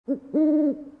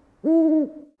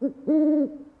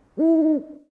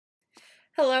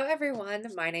Hello, everyone.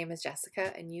 My name is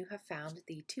Jessica, and you have found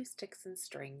the Two Sticks and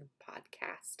String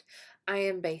podcast. I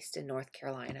am based in North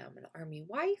Carolina. I'm an Army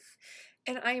wife,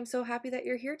 and I am so happy that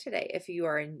you're here today. If you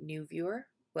are a new viewer,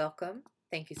 welcome.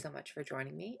 Thank you so much for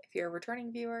joining me. If you're a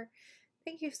returning viewer,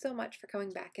 thank you so much for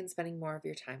coming back and spending more of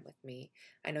your time with me.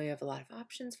 I know you have a lot of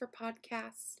options for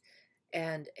podcasts,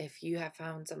 and if you have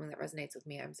found something that resonates with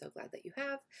me, I'm so glad that you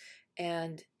have.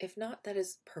 And if not, that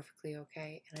is perfectly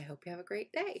okay. And I hope you have a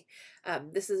great day.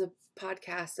 This is a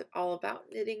podcast all about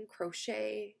knitting,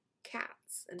 crochet,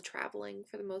 cats, and traveling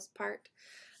for the most part.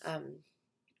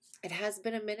 It has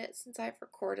been a minute since I've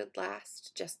recorded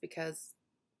last, just because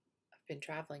I've been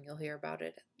traveling. You'll hear about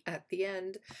it at the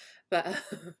end. But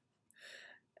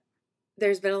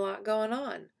there's been a lot going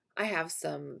on. I have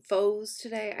some faux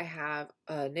today. I have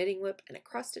a knitting whip and a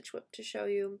cross stitch whip to show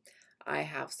you. I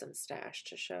have some stash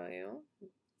to show you.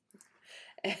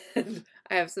 And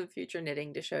I have some future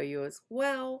knitting to show you as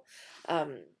well.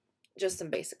 Just some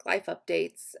basic life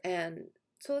updates. And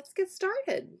so let's get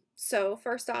started. So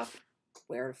first off,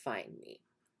 where to find me.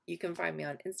 You can find me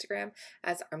on Instagram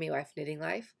as Army Wife Knitting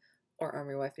Life or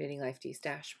Army Wife Knitting Life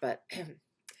D-Stash, but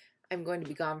I'm going to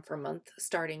be gone for a month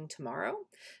starting tomorrow.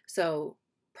 So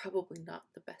probably not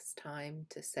the best time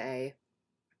to say,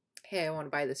 hey, I want to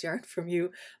buy this yarn from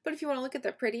you. But if you want to look at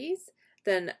the pretties,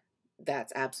 then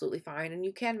that's absolutely fine. And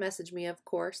you can message me, of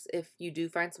course, if you do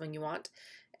find something you want,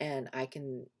 and I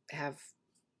can have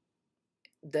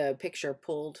the picture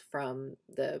pulled from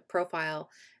the profile,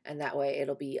 and that way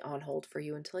it'll be on hold for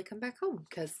you until I come back home,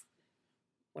 because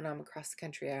when I'm across the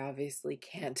country, I obviously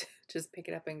can't just pick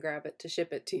it up and grab it to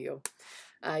ship it to you.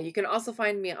 You can also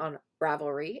find me on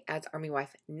Ravelry as Army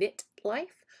Wife Knit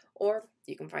Life, or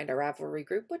you can find our Ravelry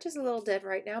group, which is a little dead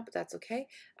right now, but that's okay.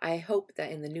 I hope that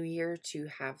in the new year to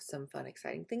have some fun,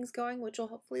 exciting things going, which will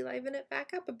hopefully liven it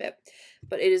back up a bit.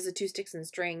 But it is a Two Sticks and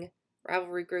String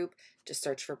Ravelry group. Just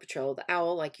search for Patrol the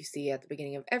Owl like you see at the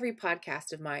beginning of every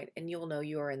podcast of mine, and you'll know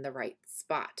you are in the right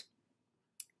spot.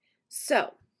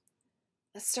 So,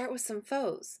 let's start with some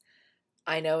faux.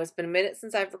 I know it's been a minute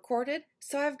since I've recorded,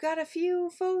 so I've got a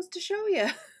few faux to show you.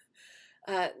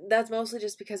 That's mostly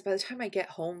just because by the time I get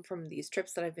home from these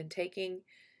trips that I've been taking,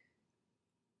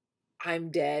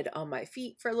 I'm dead on my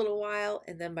feet for a little while,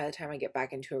 and then by the time I get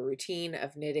back into a routine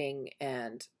of knitting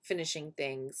and finishing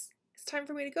things, it's time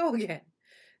for me to go again.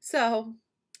 So,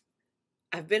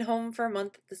 I've been home for a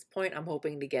month at this point. I'm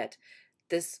hoping to get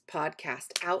this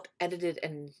podcast out, edited,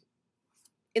 and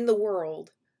in the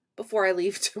world before I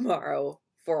leave tomorrow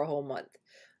for a whole month.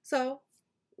 So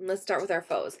let's start with our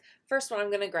faux. First one I'm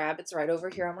going to grab, it's right over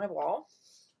here on my wall.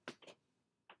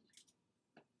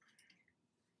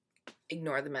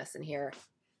 Ignore the mess in here.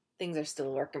 Things are still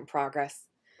a work in progress,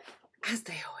 as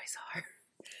they always are.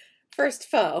 First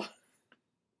faux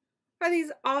are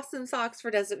these awesome socks for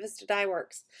Desert Vista Dye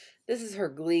Works. This is her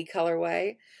Glee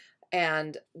colorway,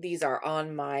 and these are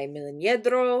on my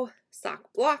Mileniedro sock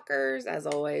blockers. As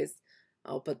always,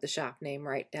 I'll put the shop name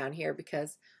right down here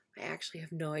because I actually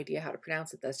have no idea how to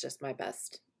pronounce it. That's just my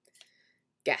best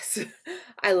guess.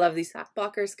 I love these sock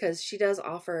blockers because she does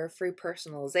offer free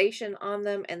personalization on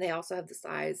them, and they also have the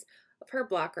size of her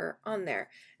blocker on there,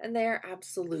 and they are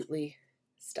absolutely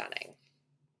stunning.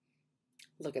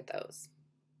 Look at those.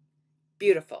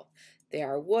 Beautiful. They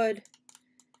are wood,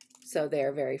 so they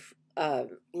are very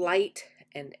light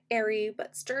and airy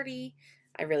but sturdy.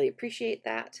 I really appreciate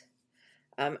that.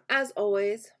 As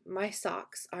always, my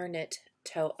socks are knit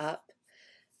toe up.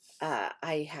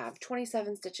 I have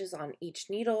 27 stitches on each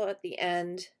needle at the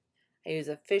end. I use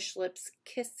a Fish Lips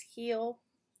Kiss heel,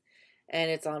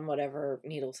 and it's on whatever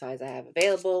needle size I have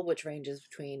available, which ranges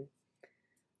between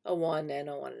a 1 and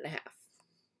a 1.5.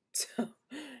 So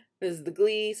this is the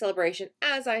Glee celebration,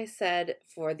 as I said,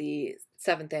 for the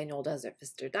 7th annual Desert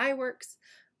Vista Dye Works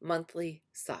monthly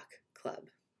sock club.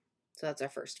 So that's our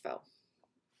first faux.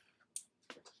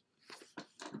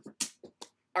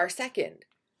 Our second,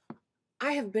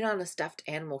 I have been on a stuffed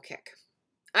animal kick.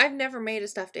 I've never made a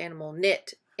stuffed animal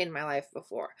knit in my life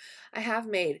before. I have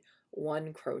made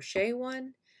one crochet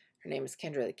one. Her name is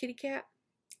Kendra the kitty cat,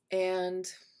 and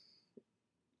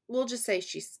we'll just say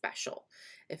she's special.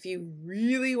 If you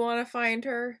really want to find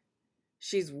her,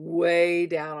 she's way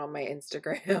down on my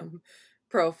Instagram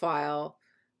profile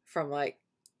from like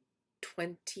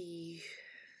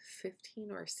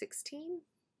 2015 or 16.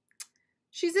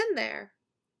 She's in there.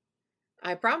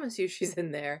 I promise you she's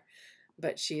in there,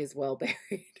 but she is well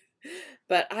buried.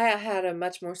 But I had a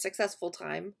much more successful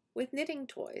time with knitting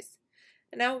toys.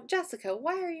 Now, Jessica,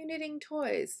 why are you knitting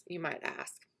toys, you might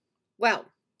ask? Well,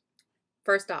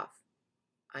 First off,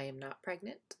 I am not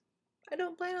pregnant. I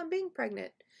don't plan on being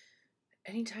pregnant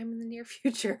anytime in the near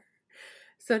future.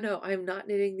 So no, I'm not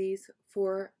knitting these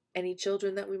for any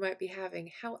children that we might be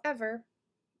having. However,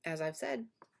 as I've said,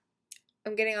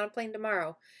 I'm getting on a plane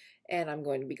tomorrow and I'm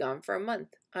going to be gone for a month.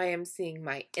 I am seeing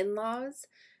my in-laws,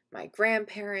 my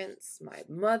grandparents, my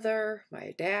mother,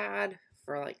 my dad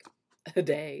for like a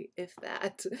day, if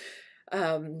that.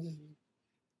 But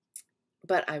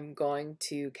I'm going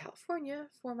to California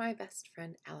for my best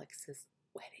friend Alex's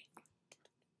wedding.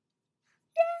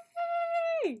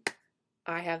 Yay!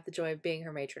 I have the joy of being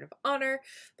her matron of honor.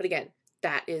 But again,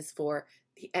 that is for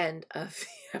the end of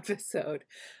the episode.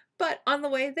 But on the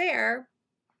way there,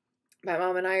 my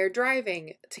mom and I are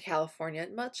driving to California,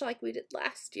 much like we did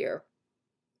last year.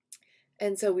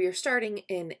 And so we are starting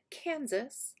in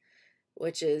Kansas,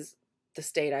 which is the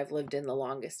state I've lived in the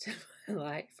longest in my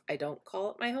life. I don't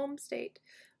call it my home state,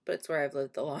 but it's where I've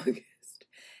lived the longest.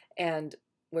 And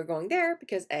we're going there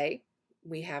because A,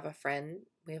 we have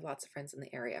lots of friends in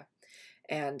the area.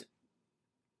 And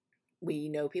we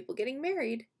know people getting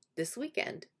married this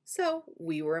weekend. So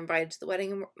we were invited to the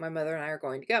wedding and my mother and I are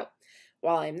going to go.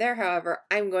 While I'm there, however,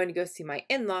 I'm going to go see my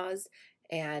in-laws,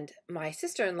 and my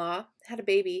sister-in-law had a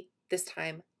baby this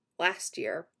time last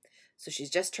year. So she's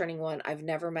just turning 1. I've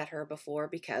never met her before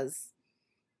because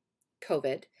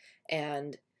COVID,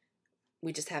 and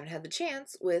we just haven't had the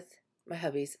chance with my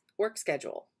hubby's work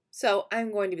schedule. So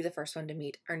I'm going to be the first one to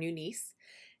meet our new niece,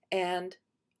 and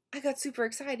I got super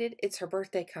excited. It's her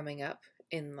birthday coming up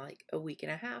in like a week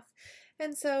and a half.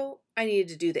 And so I needed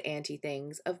to do the auntie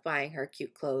things of buying her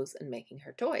cute clothes and making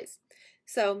her toys.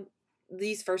 So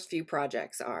these first few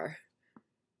projects are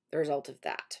the result of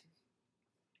that.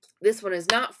 This one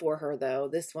is not for her though.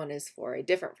 This one is for a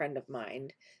different friend of mine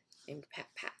named Pat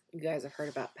Pat. You guys have heard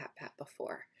about Pat Pat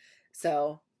before.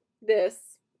 So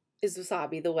this is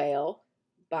Wasabi the Whale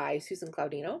by Susan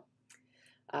Claudino.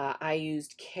 I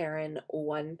used Karen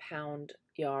 1 pound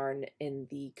yarn in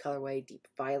the colorway Deep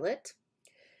Violet,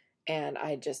 and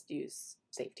I just use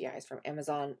safety eyes from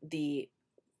Amazon. The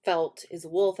felt is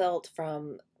wool felt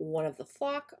from One of the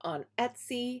Flock on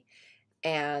Etsy,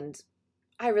 and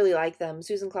I really like them.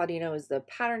 Susan Claudino is the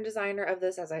pattern designer of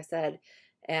this, as I said,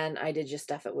 and I did just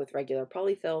stuff it with regular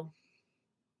polyfill,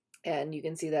 and you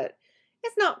can see that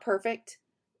it's not perfect,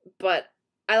 but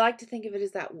I like to think of it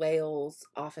as that whales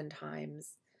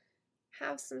oftentimes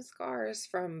have some scars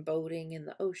from boating in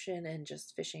the ocean and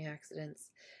just fishing accidents.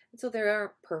 And so they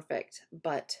aren't perfect,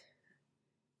 but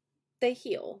they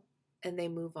heal and they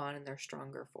move on and they're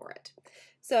stronger for it.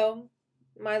 So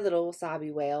my little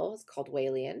wasabi whale is called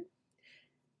Whalian.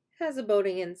 Has a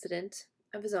boating incident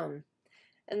of his own.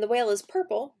 And the whale is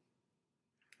purple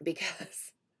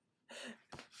because,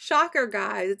 shocker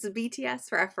guys, it's a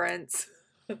BTS reference.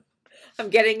 I'm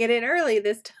getting it in early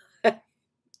this time.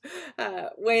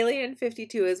 Whalian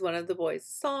 52 is one of the boys'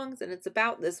 songs, and it's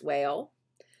about this whale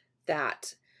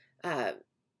that their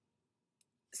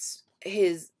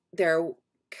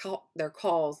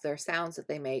calls, their sounds that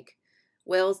they make.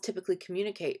 Whales typically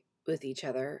communicate with each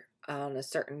other on a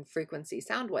certain frequency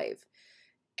sound wave,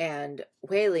 and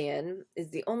Whalian is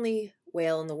the only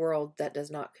whale in the world that does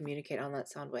not communicate on that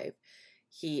sound wave.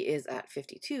 He is at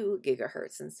 52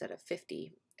 gigahertz instead of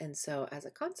 50, and so as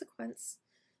a consequence,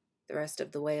 the rest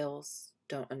of the whales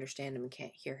don't understand him and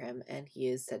can't hear him, and he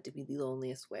is said to be the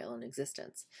loneliest whale in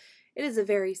existence. It is a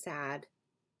very sad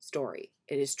story.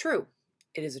 It is true.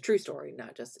 It is a true story,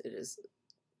 not just it is.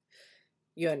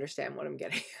 You understand what I'm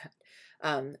getting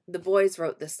at. The boys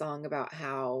wrote this song about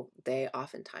how they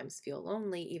oftentimes feel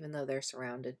lonely, even though they're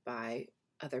surrounded by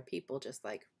other people, just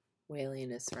like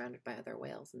Whalian is surrounded by other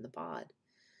whales in the pod.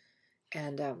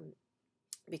 And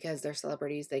because they're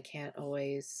celebrities, they can't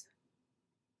always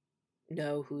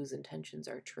know whose intentions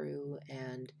are true,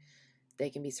 and they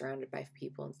can be surrounded by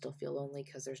people and still feel lonely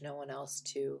because there's no one else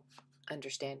to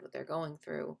understand what they're going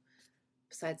through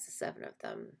besides the 7 of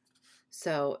them.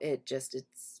 So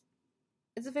it's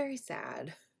a very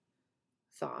sad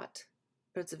thought,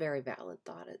 but it's a very valid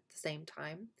thought at the same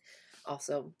time.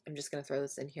 Also, I'm just going to throw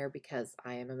this in here because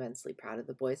I am immensely proud of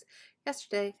the boys.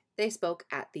 Yesterday, they spoke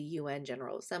at the UN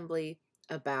General Assembly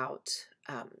about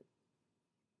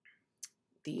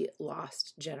the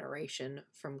lost generation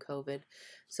from COVID.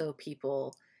 So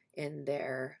people in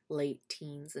their late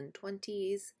teens and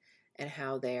 20s, and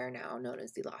how they are now known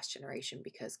as the lost generation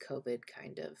because COVID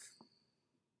kind of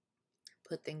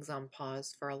put things on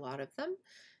pause for a lot of them.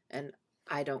 And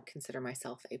I don't consider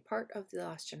myself a part of the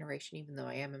lost generation, even though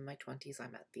I am in my 20s.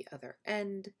 I'm at the other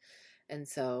end. And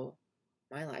so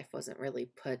my life wasn't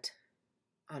really put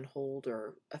on hold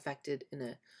or affected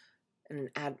in an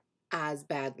as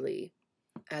badly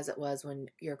as it was when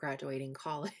you're graduating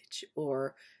college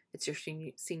or it's your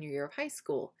senior year of high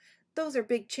school. Those are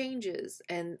big changes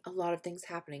and a lot of things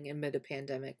happening amid a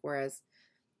pandemic, whereas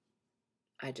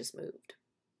I just moved.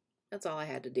 That's all I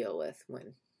had to deal with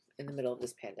when in the middle of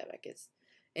this pandemic is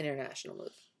international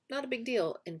move. Not a big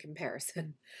deal in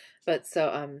comparison. But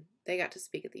so they got to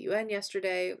speak at the UN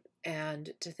yesterday,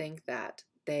 and to think that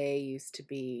they used to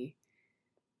be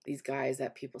these guys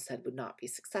that people said would not be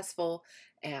successful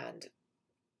and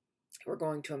were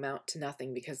going to amount to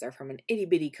nothing because they're from an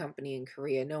itty-bitty company in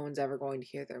Korea. No one's ever going to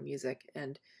hear their music.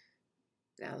 And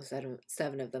now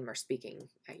seven of them are speaking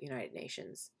at United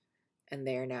Nations. And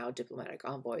they are now diplomatic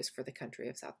envoys for the country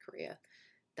of South Korea.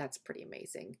 That's pretty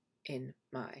amazing in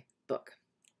my book.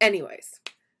 Anyways,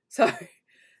 sorry.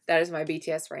 That is my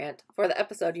BTS rant. For the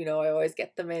episode, you know I always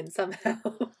get them in somehow.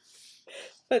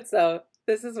 But so,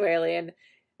 this is Whaley, and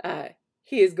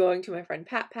he is going to my friend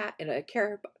Pat in a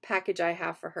care package I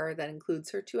have for her that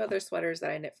includes her 2 other sweaters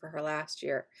that I knit for her last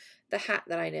year, the hat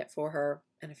that I knit for her,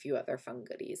 and a few other fun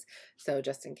goodies. So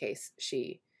just in case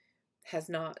she has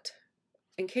not,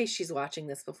 in case she's watching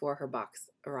this before her box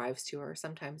arrives to her,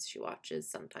 sometimes she watches,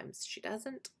 sometimes she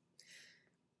doesn't.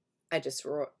 I just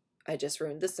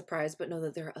ruined this surprise, but know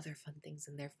that there are other fun things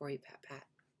in there for you, Pat.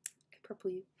 I purple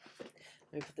you.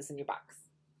 Let me put this in your box.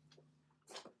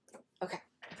 Okay.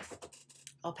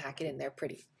 I'll pack it in there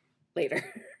pretty later.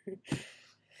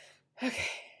 Okay.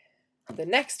 The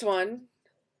next one,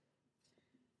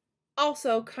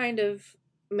 also kind of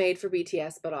made for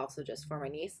BTS, but also just for my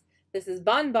niece. This is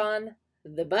Bon Bon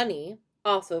the Bunny,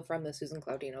 also from the Susan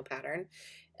Claudino pattern.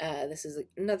 This is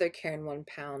another Caron 1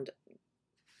 pound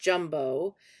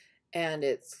jumbo, and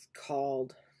it's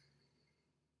called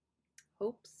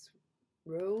Hope's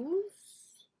Rose.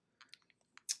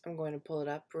 I'm going to pull it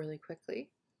up really quickly,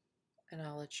 and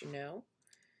I'll let you know.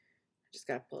 I just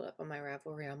got to pull it up on my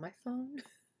Ravelry on my phone.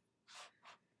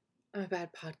 I'm a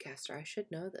bad podcaster. I should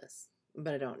know this,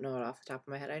 but I don't know it off the top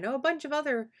of my head. I know a bunch of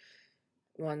other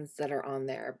ones that are on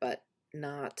there, but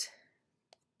not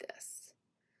this.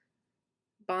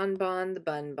 Bon Bon the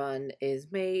Bun Bun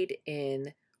is made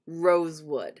in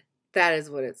rosewood. That is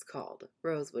what it's called.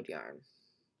 Rosewood yarn.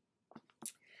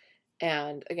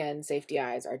 And again, safety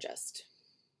eyes are just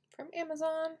from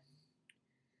Amazon,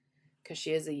 because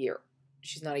she's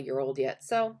not a year old yet.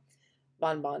 So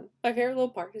Bon Bon, my favorite little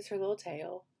part is her little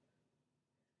tail.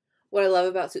 What I love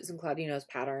about Susan Claudino's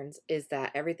patterns is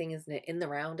that everything is knit in the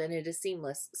round and it is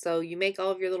seamless. So you make all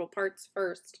of your little parts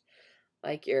first,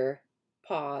 like your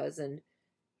paws and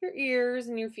your ears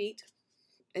and your feet,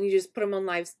 and you just put them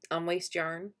on waste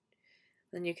yarn.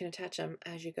 Then you can attach them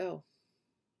as you go.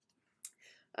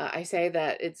 I say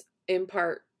that it's in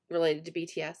part related to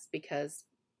BTS because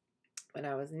when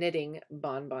I was knitting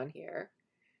Bon Bon here,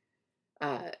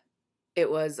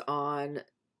 it was on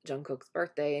Jungkook's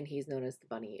birthday, and he's known as the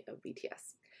bunny of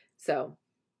BTS. So,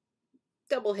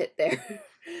 double hit there.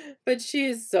 But she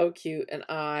is so cute, and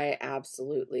I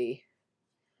absolutely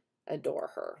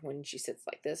adore her. When she sits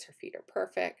like this, her feet are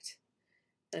perfect.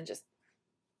 And just,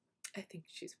 I think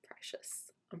she's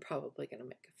precious. I'm probably going to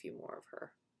make a few more of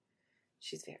her.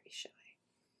 She's very shy.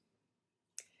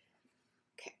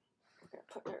 Okay, we're going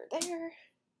to put her there.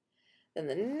 Then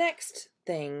the next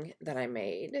thing that I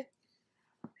made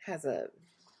has a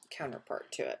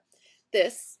counterpart to it.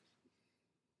 This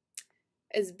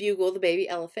is Bugle the Baby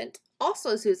Elephant,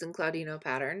 also Susan Claudino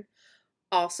pattern,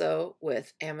 also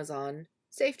with Amazon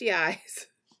safety eyes.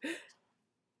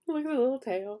 Look at the little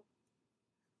tail.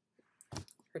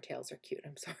 Her tails are cute.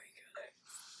 I'm sorry,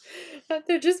 guys. But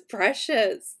they're just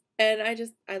precious. And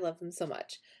I love them so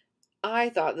much. I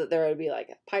thought that there would be like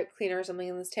a pipe cleaner or something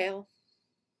in this tail.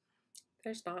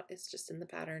 There's not. It's just in the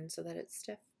pattern so that it's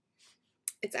stiff.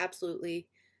 It's absolutely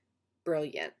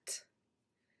brilliant.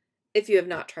 If you have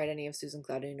not tried any of Susan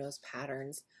Claudino's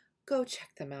patterns, go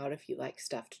check them out if you like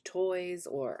stuffed toys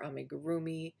or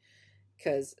amigurumi,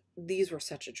 because these were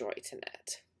such a joy to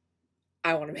knit.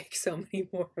 I want to make so many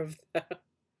more of them.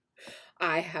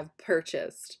 I have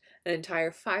purchased an entire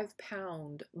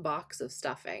 5-pound box of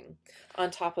stuffing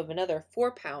on top of another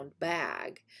 4-pound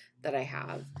bag that I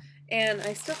have. And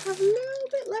I still have a little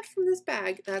bit left from this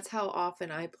bag. That's how often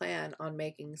I plan on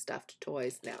making stuffed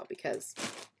toys now, because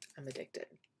I'm addicted.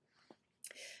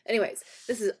 Anyways,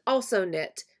 this is also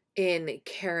knit in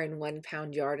Caron 1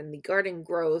 pound yard in the Garden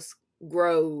Grows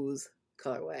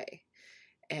colorway.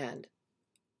 And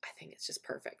I think it's just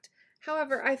perfect.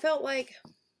 However, I felt like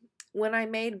when I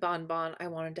made Bon Bon, I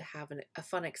wanted to have a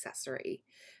fun accessory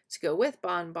to go with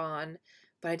Bon Bon,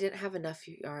 but I didn't have enough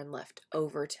yarn left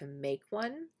over to make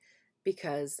one,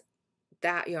 because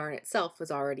that yarn itself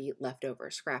was already leftover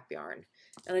scrap yarn.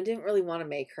 And I didn't really want to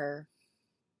make her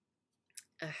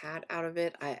a hat out of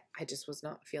it. I just was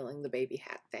not feeling the baby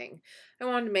hat thing. I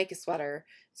wanted to make a sweater,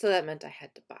 so that meant I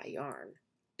had to buy yarn.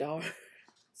 Darn.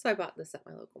 So I bought this at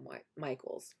my local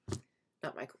Michael's.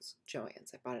 Not Michael's,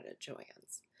 Joann's. I bought it at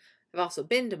Joann's. I've also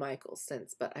been to Michael's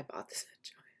since, but I bought this at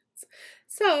Joann's.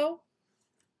 So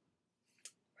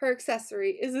her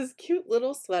accessory is this cute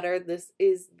little sweater. This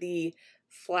is the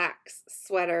flax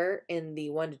sweater in the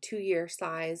 1 to 2 year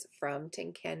size from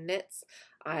Tin Can Knits.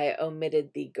 I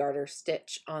omitted the garter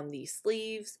stitch on the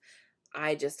sleeves.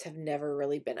 I just have never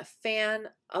really been a fan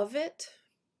of it.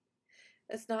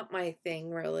 It's not my thing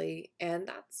really, and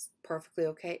that's perfectly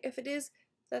okay. If it is,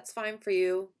 that's fine for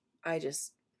you. I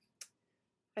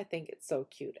think it's so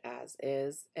cute as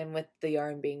is. And with the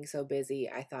yarn being so busy,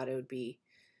 I thought it would be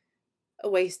a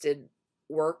wasted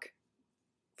work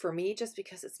for me just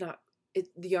because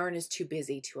the yarn is too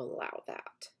busy to allow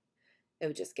that. It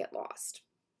would just get lost.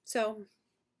 So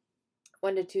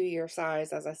 1 to 2 year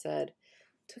size, as I said,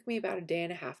 took me about a day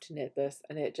and a half to knit this,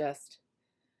 and it's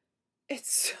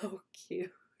so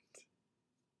cute.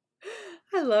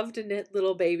 I love to knit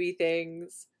little baby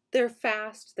things. They're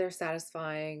fast, they're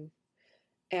satisfying,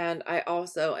 and I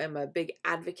also am a big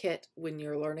advocate when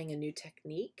you're learning a new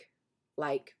technique,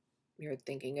 like you're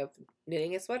thinking of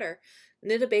knitting a sweater,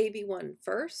 knit a baby one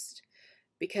first,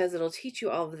 because it'll teach you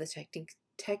all of the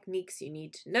techniques you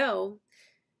need to know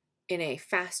in a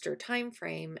faster time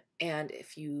frame, and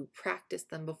if you practice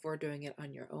them before doing it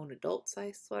on your own adult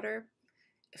size sweater,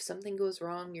 if something goes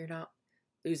wrong, you're not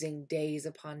losing days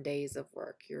upon days of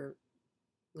work. You're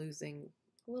losing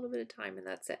a little bit of time, and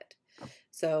that's it.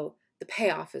 So the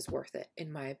payoff is worth it,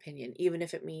 in my opinion, even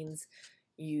if it means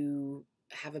you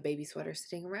have a baby sweater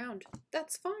sitting around.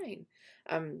 That's fine.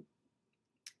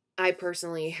 I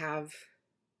personally have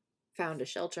found a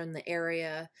shelter in the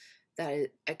area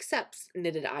that accepts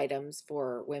knitted items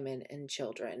for women and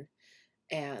children,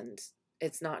 and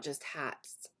it's not just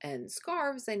hats and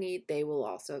scarves they will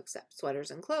also accept sweaters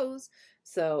and clothes.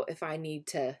 So if I need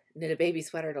to knit a baby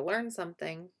sweater to learn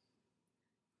something,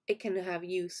 it can have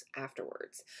use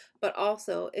afterwards. But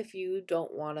also, if you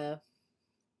don't want to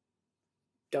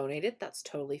donate it, that's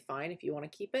totally fine. If you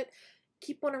want to keep it,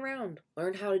 keep one around.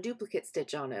 Learn how to duplicate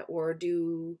stitch on it, or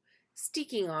do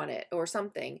steeking on it, or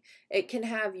something. It can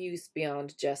have use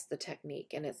beyond just the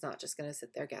technique, and it's not just going to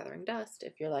sit there gathering dust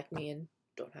if you're like me and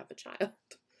don't have a child.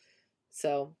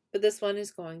 So, but this one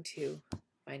is going to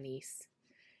my niece,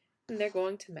 and they're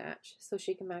going to match, so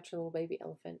she can match her little baby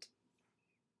elephant.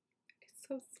 It's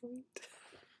so sweet.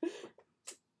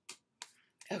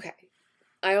 Okay,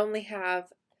 I only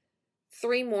have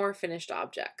 3 more finished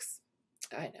objects.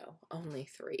 I know, only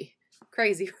 3.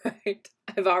 Crazy, right?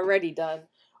 I've already done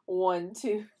 1,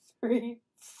 2, 3,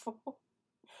 4,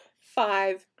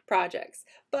 5 projects,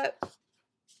 but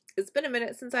it's been a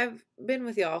minute since I've been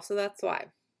with y'all, so that's why.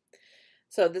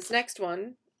 So this next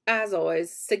one, as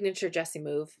always, signature Jessie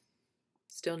move.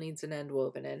 Still needs an end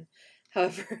woven in.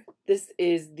 However, this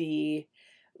is the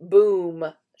Boom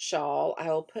shawl. I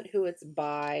will put who it's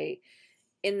by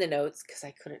in the notes because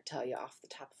I couldn't tell you off the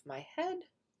top of my head.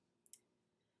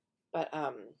 But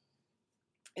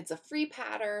it's a free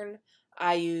pattern.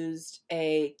 I used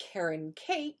a Karen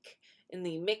Cake in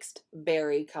the mixed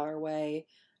berry colorway.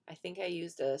 I think I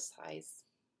used a size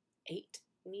 8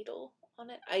 needle on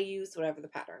it. I used whatever the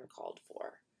pattern called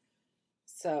for.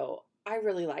 So I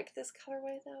really like this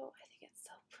colorway though. I think it's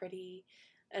so pretty.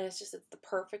 And it's the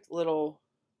perfect little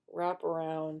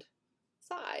wraparound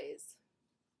size.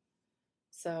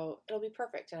 So it'll be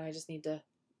perfect. And I just need to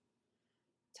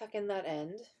tuck in that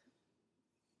end.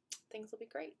 Things will be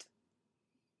great.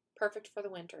 Perfect for the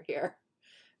winter here.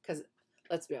 Because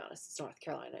let's be honest, it's North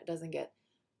Carolina. It doesn't get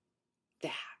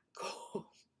that cold.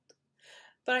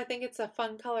 But I think it's a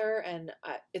fun color, and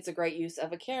it's a great use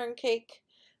of a Karen Cake,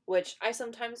 which I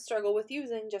sometimes struggle with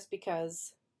using just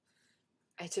because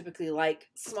I typically like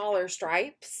smaller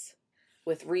stripes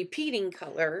with repeating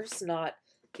colors, not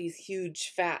these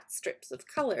huge fat strips of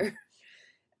color.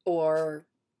 Or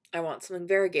I want something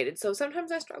variegated. So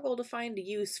sometimes I struggle to find a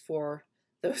use for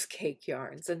those cake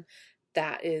yarns, and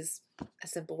that is a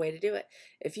simple way to do it.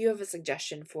 If you have a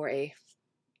suggestion for a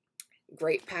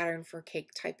great pattern for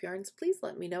cake type yarns, please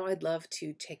let me know. I'd love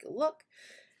to take a look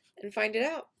and find it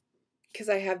out, because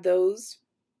I have those.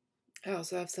 I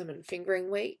also have some in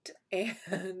fingering weight,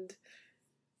 and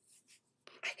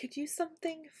I could use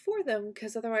something for them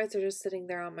because otherwise they're just sitting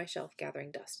there on my shelf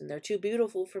gathering dust, and they're too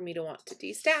beautiful for me to want to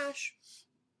destash.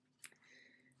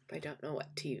 But I don't know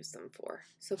what to use them for.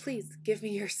 So please give me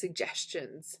your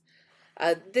suggestions.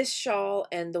 This shawl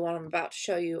and the one I'm about to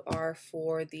show you are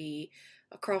for the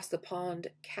Across the Pond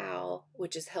Cal,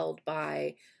 which is held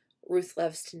by Ruth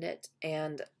Loves to Knit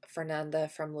and Fernanda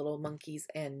from Little Monkeys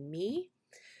and Me.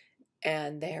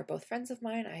 And they are both friends of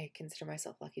mine. I consider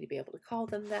myself lucky to be able to call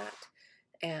them that.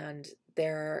 And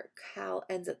their cal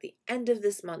ends at the end of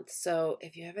this month. So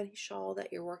if you have any shawl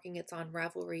that you're working, it's on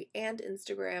Ravelry and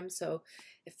Instagram. So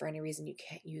if for any reason you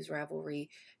can't use Ravelry,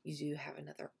 you do have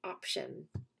another option.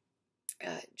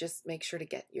 Just make sure to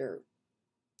get your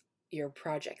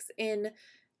projects in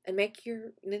and make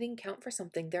your knitting count for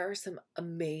something. There are some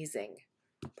amazing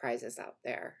prizes out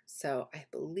there. So I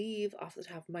believe off the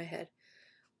top of my head,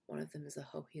 one of them is a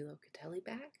Hohi Locatelli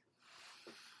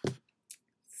bag.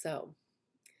 So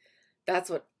that's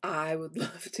what I would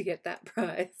love to get that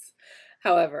prize.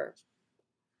 However,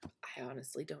 I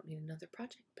honestly don't need another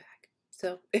project bag.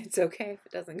 So it's okay if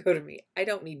it doesn't go to me. I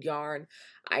don't need yarn.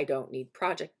 I don't need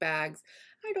project bags.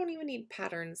 I don't even need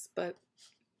patterns, but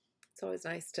it's always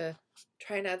nice to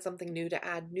try and add something new, to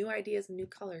add new ideas and new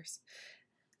colors.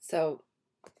 So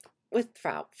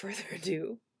without further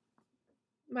ado,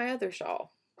 my other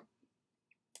shawl.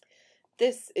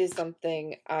 This is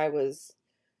something I was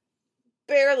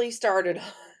barely started on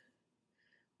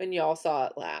when y'all saw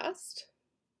it last.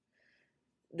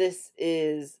 This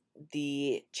is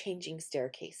the Changing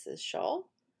Staircases shawl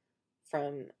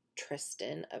from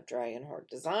Tristan of Dragon Horde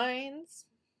Designs.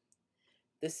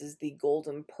 This is the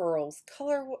Golden Pearls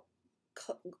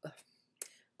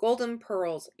Golden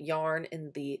Pearls yarn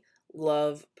in the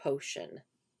Love Potion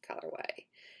colorway,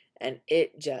 and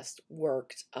it just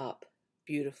worked up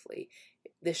beautifully.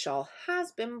 This shawl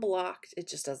has been blocked. It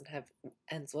just doesn't have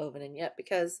ends woven in yet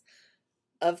because,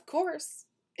 of course,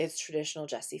 it's traditional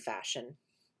Jessie fashion.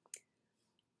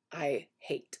 I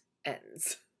hate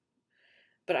ends.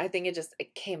 But I think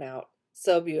it came out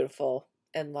so beautiful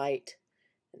and light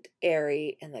and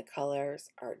airy, and the colors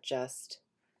are just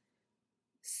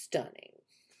stunning.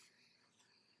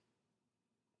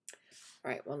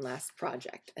 All right, one last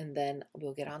project, and then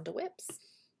we'll get on to whips.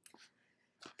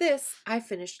 This I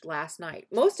finished last night.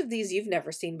 Most of these you've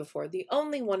never seen before. The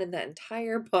only one in that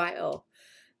entire pile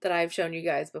that I've shown you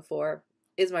guys before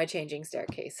is my Changing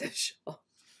Staircases shawl.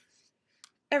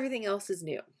 Everything else is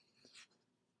new.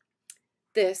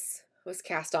 This was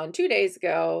cast on 2 days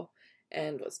ago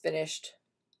and was finished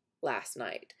last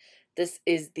night. This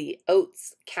is the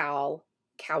Oats cowl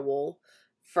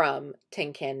from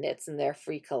Tin Can Knits in their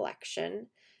free collection.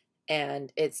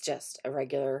 And it's just a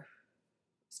regular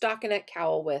stockinette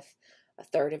cowl with a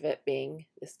third of it being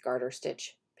this garter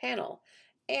stitch panel.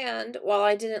 And while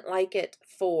I didn't like it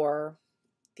for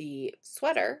the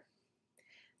sweater,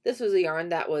 this was a yarn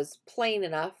that was plain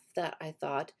enough that I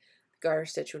thought garter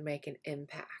stitch would make an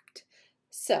impact.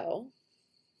 So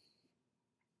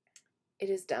it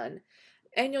is done.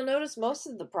 And you'll notice most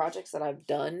of the projects that I've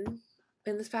done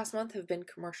in this past month have been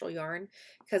commercial yarn,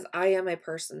 because I am a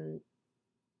person,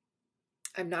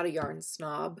 I'm not a yarn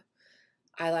snob.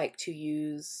 I like to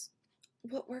use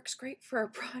what works great for a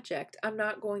project. I'm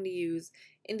not going to use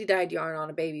indie dyed yarn on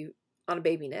a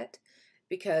baby knit,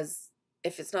 because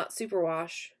if it's not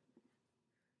superwash,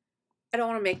 I don't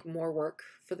want to make more work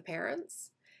for the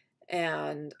parents,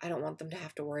 and I don't want them to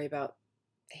have to worry about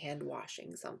hand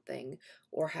washing something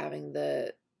or having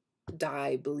the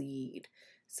dye bleed.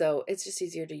 So it's just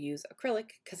easier to use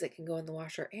acrylic because it can go in the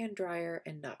washer and dryer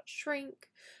and not shrink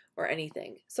or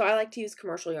anything. So I like to use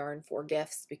commercial yarn for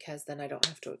gifts, because then I don't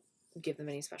have to give them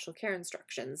any special care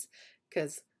instructions,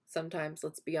 because sometimes,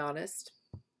 let's be honest,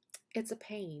 it's a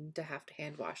pain to have to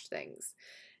hand wash things,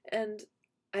 and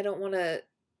I don't want to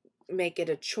make it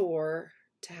a chore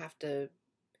to have to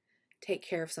take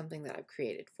care of something that I've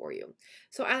created for you.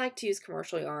 So I like to use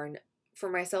commercial yarn for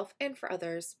myself and for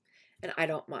others, and I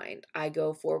don't mind. I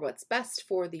go for what's best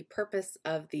for the purpose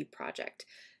of the project.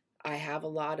 I have a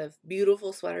lot of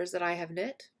beautiful sweaters that I have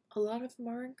knit. A lot of them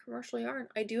are in commercial yarn.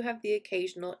 I do have the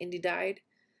occasional indie dyed,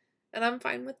 and I'm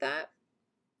fine with that,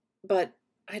 but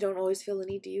I don't always feel the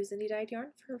need to use indie dyed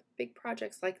yarn for big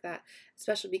projects like that,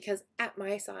 especially because at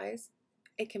my size,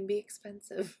 it can be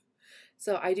expensive.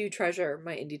 So I do treasure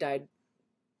my indie dyed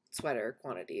sweater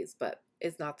quantities, but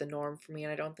it's not the norm for me,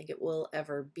 and I don't think it will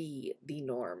ever be the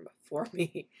norm for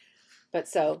me. But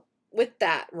so, with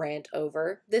that rant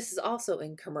over, this is also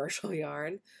in commercial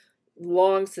yarn.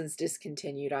 Long since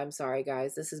discontinued. I'm sorry,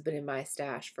 guys. This has been in my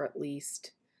stash for at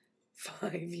least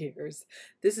 5 years.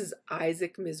 This is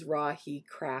Isaac Mizrahi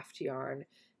craft yarn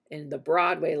in the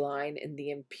Broadway line in the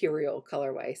Imperial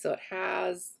colorway. So it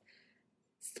has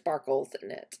sparkles in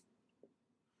it.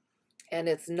 And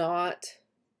it's not,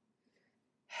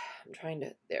 I'm trying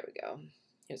to, there we go.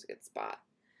 Here's a good spot.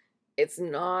 It's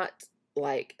not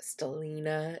like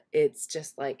stellina. It's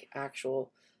just like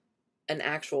an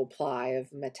actual ply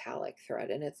of metallic thread.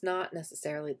 And it's not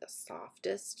necessarily the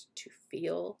softest to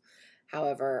feel.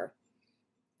 However,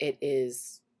 it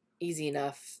is easy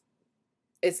enough.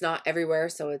 It's not everywhere,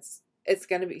 so it's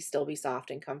going to still be soft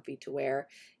and comfy to wear.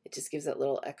 It just gives it a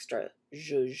little extra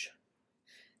zhuzh.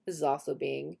 This is also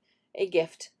being a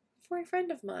gift for a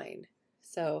friend of mine.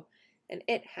 So, and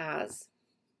it has,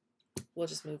 we'll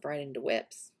just move right into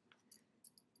whips,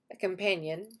 a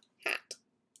companion hat.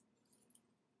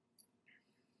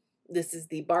 This is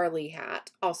the barley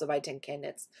hat, also by Tin Can.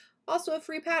 It's also a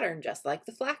free pattern, just like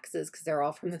the flaxes, because they're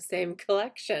all from the same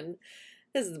collection.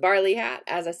 This is the barley hat.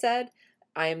 As I said,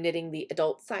 I am knitting the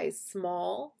adult size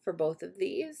small for both of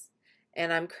these.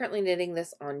 And I'm currently knitting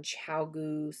this on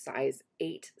ChowGoo size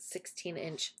 8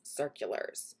 16-inch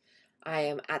circulars. I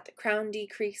am at the crown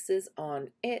decreases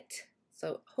on it,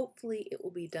 so hopefully it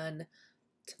will be done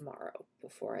tomorrow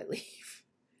before I leave,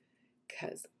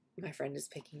 because my friend is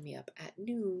picking me up at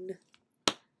noon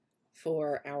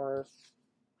for her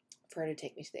to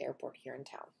take me to the airport here in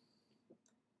town.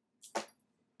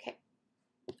 Okay.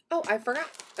 Oh, I forgot.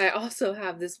 I also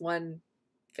have this one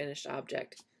finished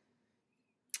object.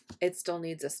 It still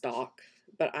needs a stalk,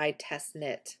 but I test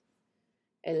knit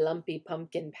a lumpy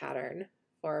pumpkin pattern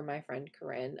for my friend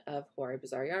Corinne of Hawaii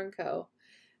Bazaar Yarn Co.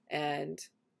 And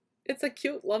it's a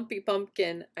cute lumpy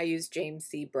pumpkin. I use James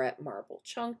C. Brett Marble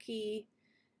Chunky,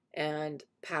 and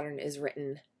pattern is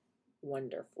written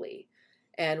wonderfully.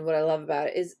 And what I love about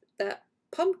it is that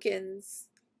pumpkins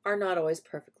are not always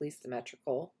perfectly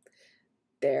symmetrical.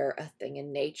 They're a thing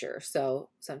in nature, so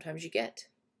sometimes you get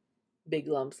big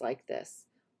lumps like this,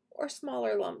 or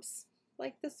smaller lumps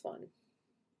like this one.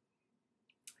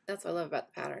 That's what I love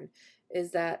about the pattern,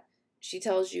 is that she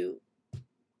tells you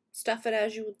stuff it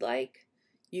as you would like.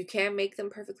 You can make them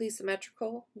perfectly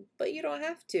symmetrical, but you don't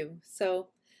have to. So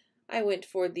I went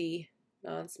for the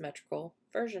non-symmetrical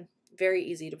version. Very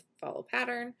easy to follow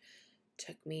pattern.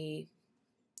 Took me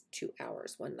 2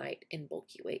 hours one night in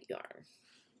bulky weight yarn.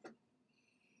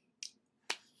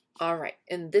 All right,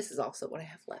 and this is also what I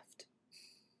have left,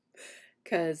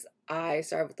 because I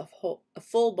started with a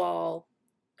full ball.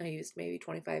 I used maybe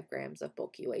 25 grams of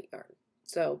bulky weight yarn.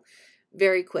 So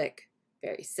very quick,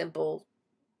 very simple,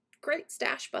 great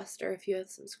stash buster if you have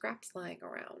some scraps lying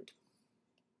around.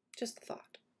 Just a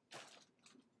thought.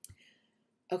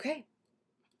 Okay,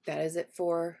 that is it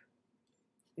for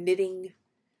knitting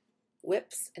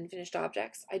whips and finished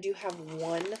objects. I do have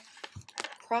one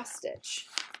cross stitch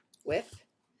whip.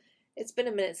 It's been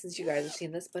a minute since you guys have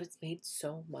seen this, but it's made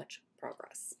so much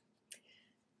progress.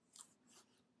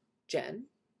 Jen,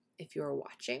 if you're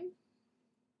watching,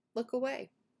 look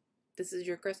away. This is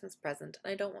your Christmas present,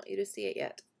 and I don't want you to see it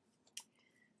yet.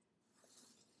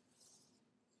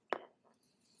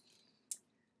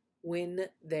 When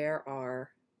there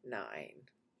are 9.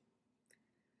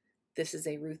 This is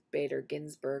a Ruth Bader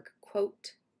Ginsburg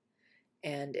quote,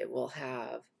 and it will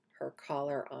have her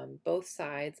collar on both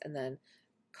sides and then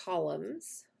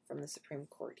columns from the Supreme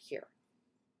Court here.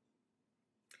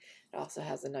 It also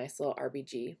has a nice little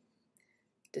RBG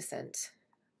descent.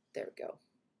 There we go.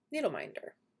 Needle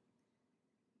minder.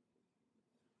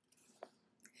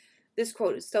 This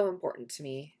quote is so important to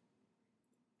me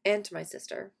and to my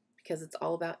sister because it's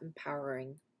all about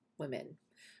empowering women.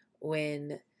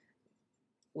 When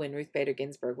Ruth Bader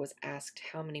Ginsburg was asked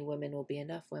how many women will be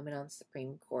enough women on the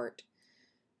Supreme Court,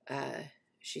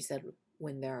 she said,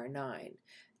 when there are 9.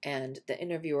 And the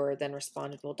interviewer then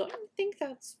responded, well, don't you think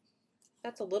that's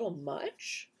a little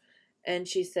much? And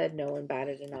she said, no one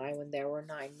batted an eye when there were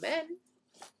 9 men.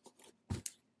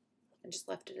 And just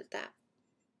left it at that.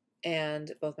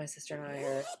 And both my sister and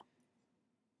I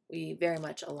we very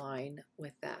much align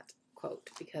with that quote,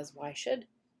 because why should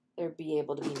there be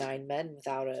able to be 9 men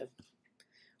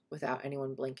without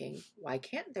anyone blinking? Why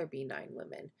can't there be 9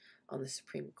 women on the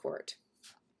Supreme Court?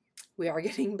 We are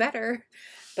getting better,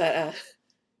 but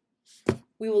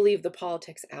we will leave the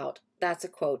politics out. That's a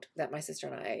quote that my sister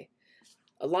and I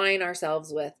align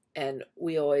ourselves with, and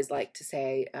we always like to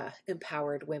say,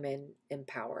 empowered women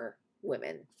empower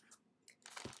women.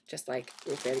 Just like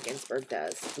Ruth Bader Ginsburg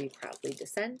does. We proudly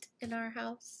dissent in our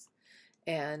house,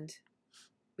 and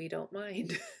we don't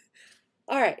mind.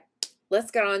 All right,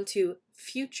 let's get on to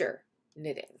future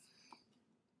knitting.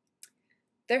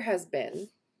 There has been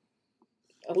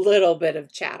a little bit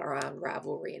of chat around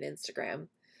Ravelry and Instagram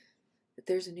that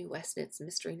there's a new West Knits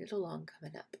Mystery Knit Along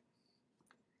coming up.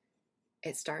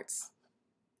 It starts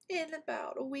in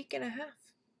about a week and a half.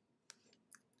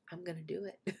 I'm going to do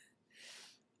it.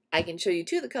 I can show you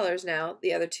two of the colors now.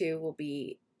 The other two will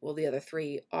be, well, the other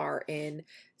three are in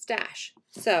stash.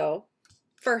 So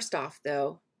first off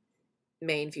though,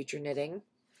 main future knitting.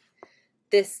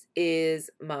 This is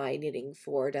my knitting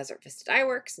for Desert Vista Dye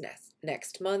Works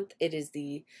next month. It is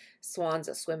the Swans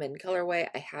That Swim in colorway.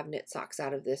 I have knit socks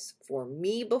out of this for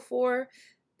me before.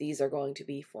 These are going to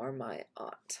be for my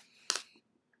aunt.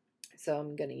 So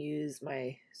I'm going to use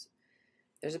my,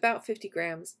 there's about 50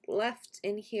 grams left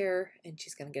in here, and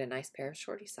she's going to get a nice pair of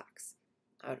shorty socks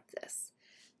out of this.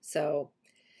 So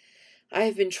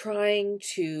I've been trying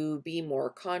to be more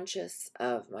conscious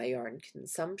of my yarn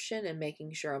consumption and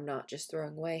making sure I'm not just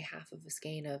throwing away half of a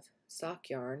skein of sock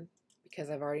yarn because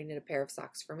I've already knit a pair of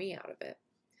socks for me out of it.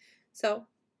 So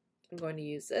I'm going to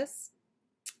use this,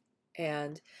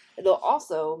 and it'll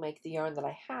also make the yarn that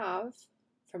I have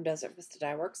from Desert Vista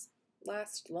Dye Works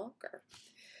last longer.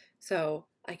 So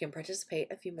I can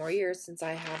participate a few more years since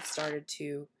I have started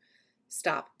to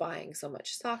stop buying so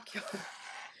much sock yarn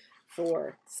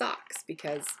for socks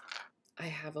because I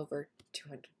have over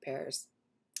 200 pairs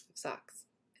of socks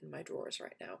in my drawers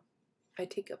right now. I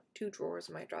take up 2 drawers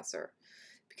in my dresser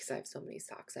because I have so many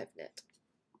socks I've knit.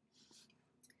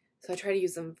 So I try to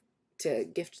use them to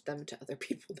gift them to other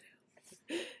people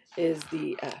now is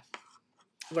the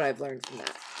what I've learned from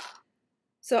that.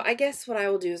 So I guess what I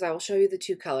will do is I will show you the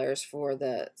 2 colors for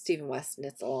the Stephen West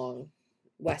Knits Along,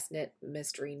 West Knit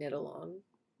Mystery Knit Along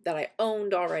that I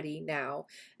owned already now,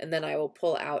 and then I will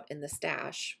pull out in the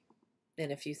stash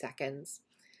in a few seconds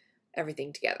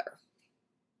everything together.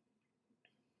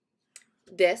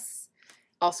 This,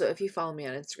 also if you follow me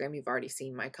on Instagram, you've already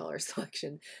seen my color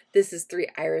selection. This is 3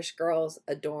 Irish Girls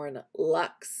Adorn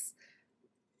Luxe,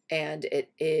 and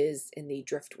it is in the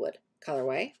Driftwood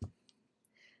colorway.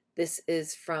 This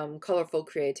is from Colorful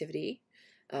Creativity.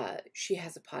 She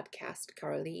has a podcast,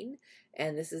 Caroline,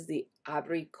 and this is the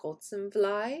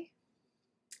Abrikotsenvlei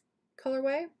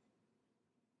colorway.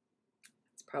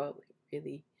 It's probably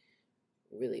really,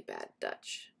 really bad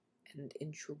Dutch. And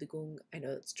Entschuldigung, I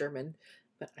know it's German,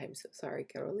 but I'm so sorry,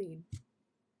 Caroline,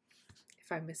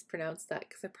 if I mispronounced that,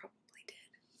 because I probably did.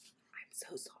 I'm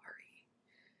so sorry.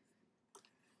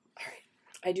 All right,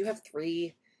 I do have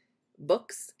 3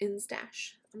 books in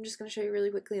stash. I'm just going to show you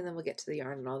really quickly, and then we'll get to the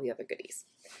yarn and all the other goodies.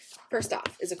 First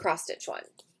off is a cross stitch one.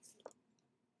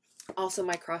 Also,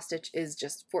 my cross stitch is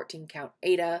just 14 count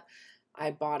Aida.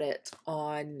 I bought it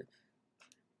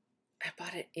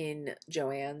in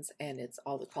Joann's, and it's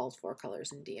all the called for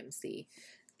colors in DMC.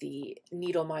 The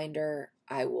needle minder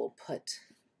I will put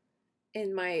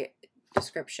in my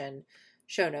description,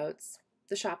 show notes,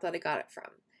 the shop that I got it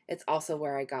from. It's also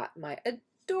where I got my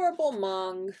adorable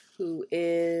Mong, who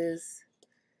is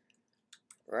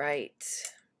right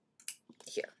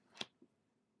here.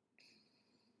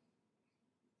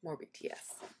 More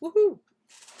BTS. Woohoo!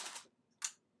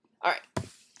 Alright,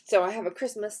 so I have a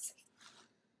Christmas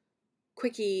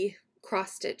quickie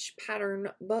cross-stitch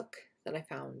pattern book that I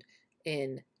found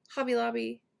in Hobby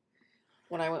Lobby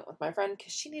when I went with my friend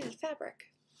because she needed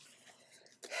fabric.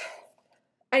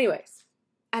 Anyways,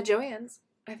 at Joann's,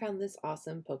 I found this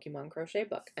awesome Pokemon crochet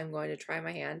book. I'm going to try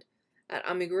my hand at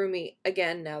amigurumi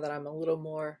again now that I'm a little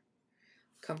more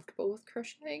comfortable with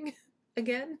crocheting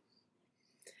again.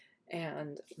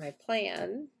 And my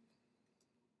plan,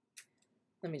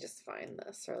 let me just find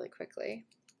this really quickly.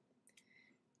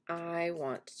 I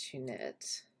want to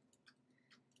knit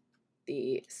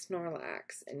the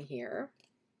Snorlax in here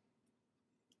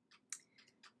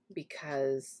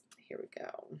because, here we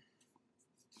go.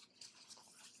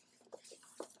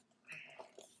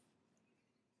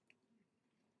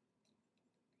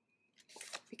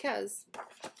 Because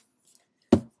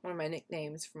one of my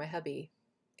nicknames for my hubby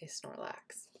is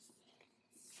Snorlax.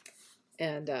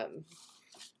 And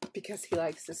because he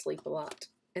likes to sleep a lot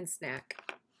and snack.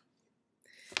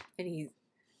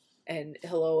 And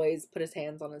he'll always put his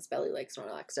hands on his belly like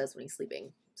Snorlax does when he's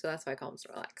sleeping. So that's why I call him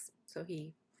Snorlax. So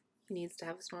he needs to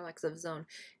have a Snorlax of his own.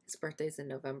 His birthday's in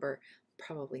November.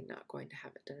 Probably not going to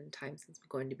have it done in time since I'm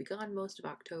going to be gone most of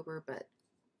October, but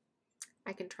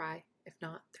I can try. If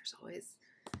not, there's always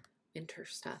winter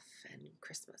stuff and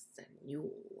Christmas and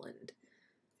Yule and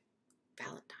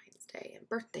Valentine's Day and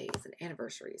birthdays and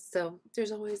anniversaries. So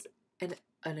there's always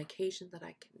an occasion that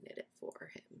I can knit it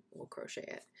for him. We'll crochet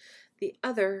it. The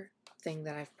other thing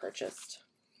that I've purchased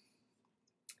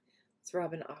is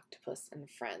Robin Octopus and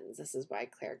Friends. This is by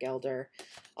Claire Gelder.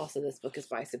 Also, this book is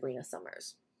by Sabrina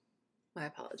Summers. My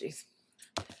apologies.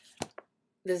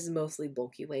 This is mostly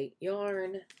bulky weight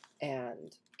yarn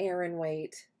and Aran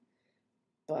weight,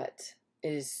 but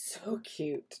it is so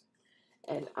cute.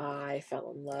 And I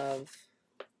fell in love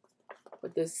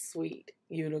with this sweet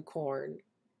unicorn.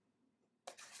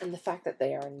 And the fact that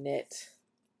they are knit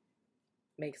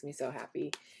makes me so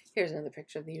happy. Here's another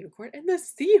picture of the unicorn and the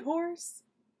seahorse.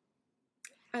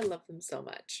 I love them so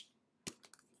much.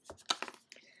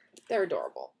 They're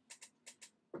adorable.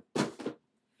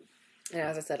 And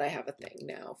as I said, I have a thing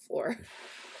now for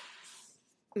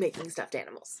making stuffed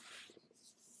animals.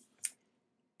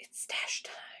 It's stash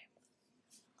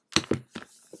time.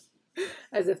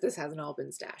 As if this hasn't all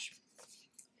been stash.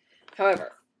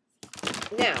 However,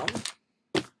 now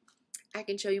I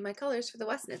can show you my colors for the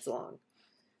West Knits Along.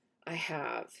 I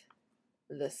have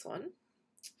this one,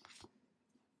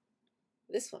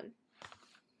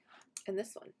 and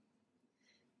this one.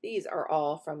 These are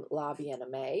all from La Vienna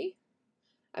May.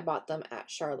 I bought them at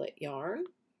Charlotte Yarn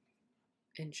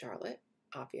in Charlotte,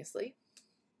 obviously.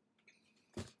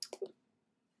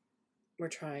 We're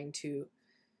trying to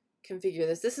configure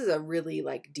this. This is a really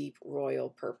like deep royal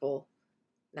purple,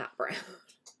 not brown.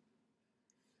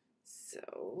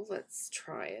 So let's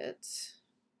try it.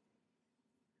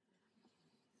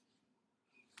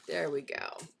 There we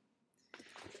go.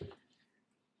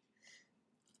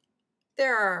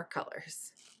 There are our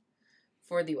colors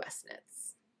for the West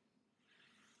Knits.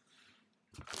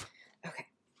 Okay.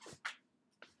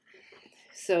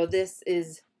 So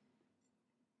these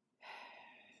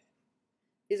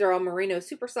are all Merino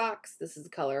Super Socks. This is the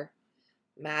color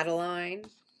Madeline.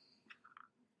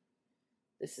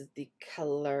 This is the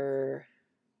color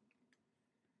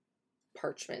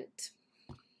Parchment.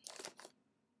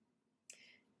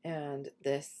 And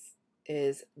this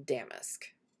is Damask.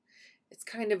 It's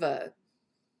kind of a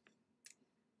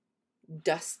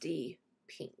dusty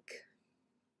pink.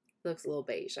 Looks a little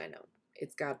beige, I know.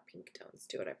 It's got pink tones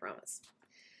to it, I promise.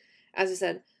 As I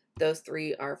said, those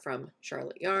three are from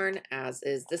Charlotte Yarn, as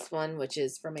is this one, which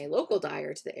is from a local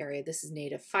dyer to the area. This is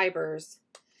Native Fibers,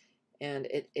 and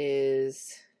it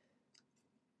is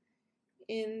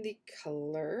in the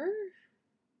color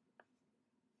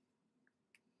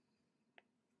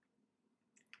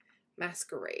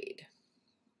Masquerade.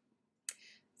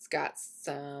 It's got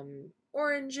some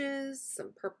oranges,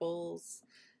 some purples,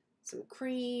 some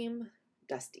cream,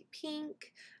 dusty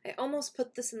pink. I almost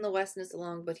put this in the West Knits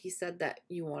Along, but he said that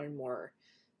you wanted more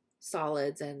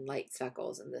solids and light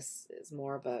speckles, and this is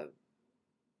more of a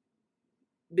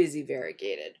busy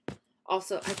variegated.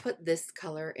 Also, I put this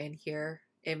color in here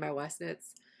in my West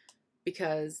Knits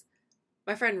because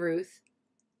my friend Ruth,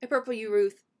 I Purple You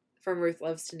Ruth from Ruth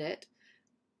Loves to Knit,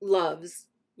 loves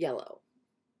yellow.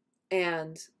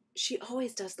 And she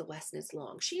always does the West Knits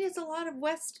Along. She has a lot of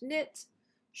West Knit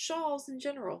shawls in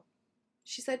general.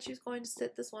 She said she was going to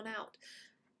sit this one out.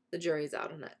 The jury's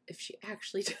out on that, if she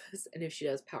actually does, and if she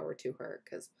does, power to her,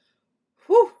 because,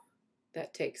 whew,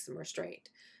 that takes some restraint.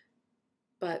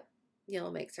 But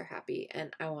yellow makes her happy,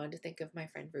 and I wanted to think of my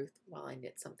friend Ruth while I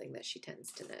knit something that she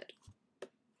tends to knit.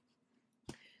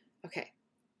 Okay.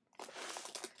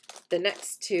 The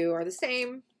next two are the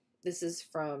same. This is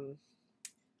from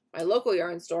my local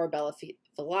yarn store, Bella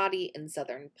Filati in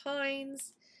Southern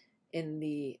Pines, in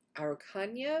the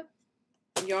Araucania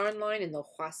yarn line in the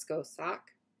Huasco sock.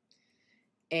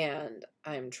 And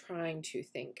I'm trying to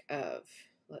think of,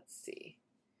 let's see,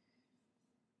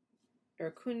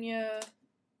 Araucania,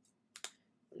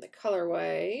 and the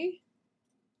colorway,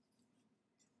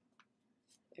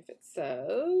 if it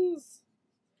says,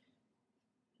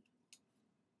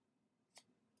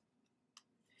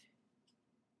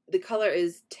 the color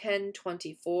is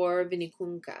 1024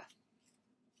 Vinicunca.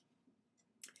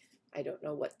 I don't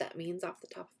know what that means off the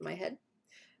top of my head,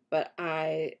 but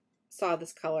I saw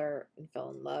this color and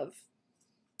fell in love.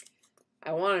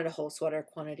 I wanted a whole sweater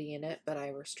quantity in it, but I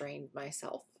restrained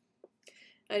myself.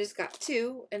 I just got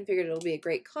two and figured it'll be a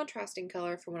great contrasting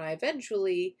color for when I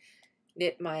eventually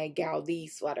knit my Gaudi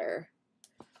sweater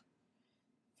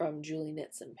from Julie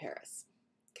Knits in Paris,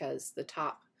 because the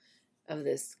top of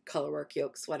this colorwork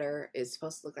yoke sweater is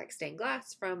supposed to look like stained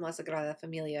glass from La Sagrada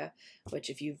Familia, which,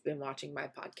 if you've been watching my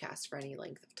podcast for any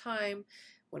length of time,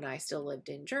 when I still lived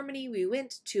in Germany, we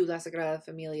went to La Sagrada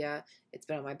Familia. It's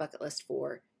been on my bucket list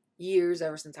for years,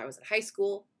 ever since I was in high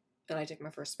school, and I took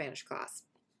my first Spanish class.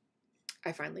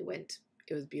 I finally went.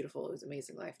 It was beautiful. It was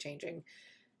amazing, life-changing,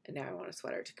 and now I want a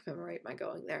sweater to commemorate my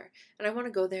going there. And I want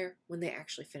to go there when they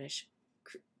actually finish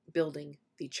building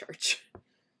the church.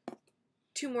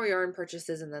 2 more yarn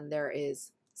purchases, and then there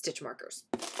is stitch markers.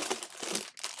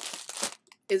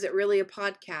 Is it really a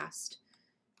podcast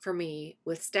for me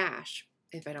with stash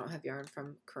if I don't have yarn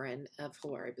from Corinne of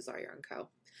Hawaii Bazaar Yarn Co?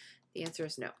 The answer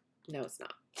is no. No, it's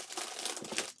not.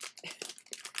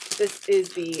 This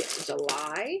is the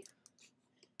July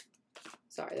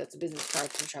Sorry, that's a business card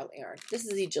from Charlotte Yarn. This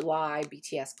is the July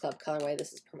BTS Club colorway.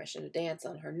 This is Permission to Dance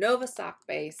on her Nova sock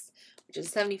base, which is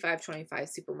 75/25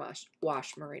 super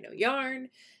wash merino yarn.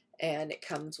 And it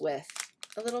comes with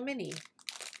a little mini.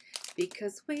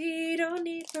 Because we don't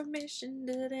need permission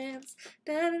to dance.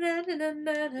 Da, da, da, da, da,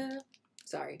 da, da.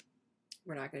 Sorry,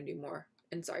 we're not going to do more.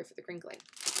 And sorry for the crinkling.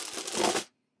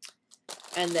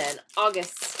 And then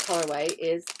August's colorway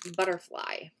is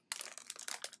Butterfly.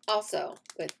 Also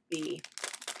with the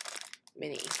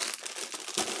mini.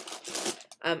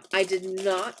 I did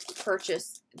not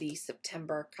purchase the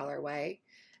September colorway.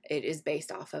 It is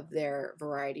based off of their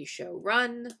variety show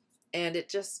run. And it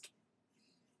just...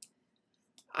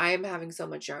 I am having so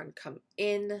much yarn come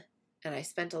in, and I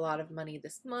spent a lot of money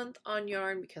this month on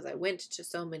yarn because I went to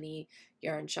so many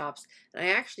yarn shops, and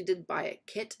I actually did buy a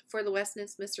kit for the West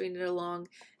Knits Mystery Knit Along,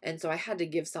 and so I had to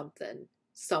give something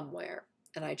somewhere,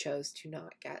 and I chose to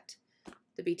not get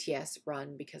the BTS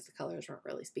run because the colors weren't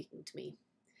really speaking to me.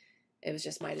 It was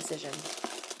just my decision.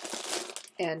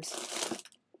 And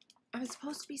I was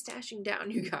supposed to be stashing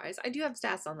down, you guys. I do have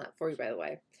stats on that for you, by the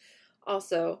way.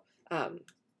 Also,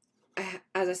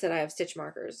 as I said, I have stitch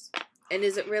markers. And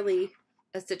is it really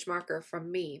a stitch marker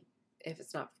from me if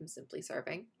it's not from Simply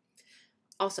Serving?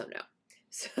 Also, no.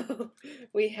 So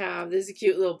we have this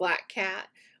cute little black cat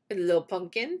with a little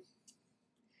pumpkin.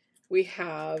 We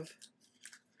have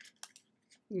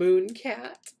Moon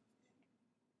Cat.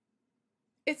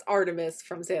 It's Artemis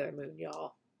from Sailor Moon,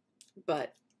 y'all.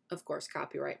 But, of course,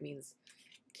 copyright means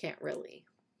can't really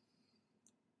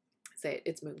say it.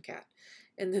 It's Moon Cat.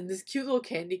 And then this cute little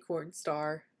candy corn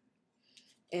star.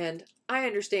 And I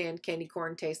understand candy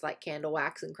corn tastes like candle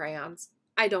wax and crayons.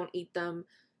 I don't eat them,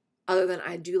 other than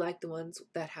I do like the ones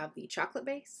that have the chocolate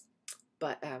base.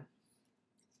 But the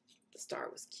star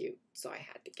was cute, so I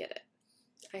had to get it.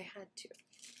 I had to.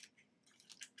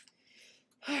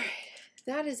 Alright,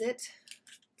 that is it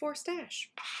for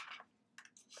stash.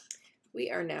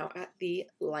 We are now at the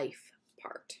life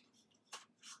part.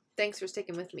 Thanks for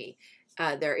sticking with me.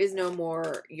 There is no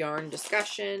more yarn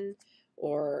discussion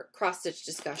or cross-stitch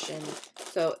discussion.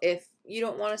 So if you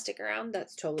don't want to stick around,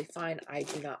 that's totally fine. I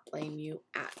do not blame you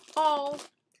at all.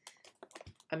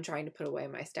 I'm trying to put away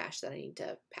my stash that I need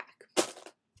to pack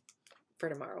for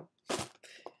tomorrow.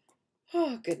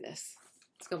 Oh, goodness.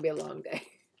 It's going to be a long day.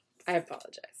 I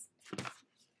apologize.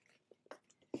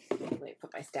 Let me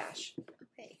put my stash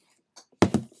away.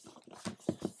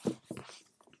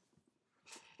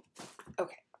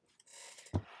 Okay.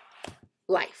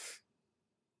 Life.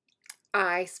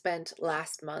 I spent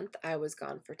last month, I was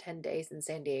gone for 10 days in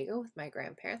San Diego with my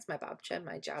grandparents, my babcha and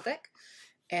my jadek,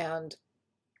 and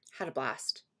had a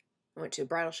blast. I went to a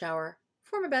bridal shower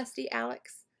for my bestie,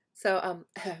 Alex. So,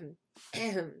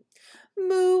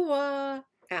 Moo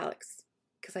Alex,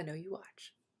 because I know you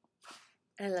watch.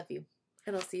 And I love you.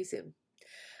 And I'll see you soon.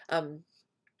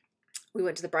 We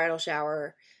went to the bridal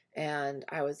shower, and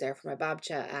I was there for my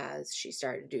babcha as she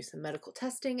started to do some medical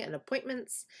testing and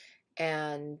appointments.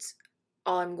 And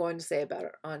all I'm going to say about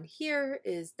it on here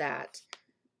is that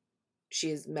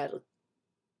she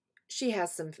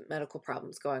has some medical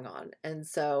problems going on. And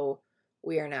so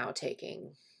we are now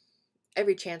taking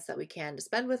every chance that we can to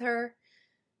spend with her.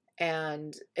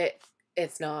 And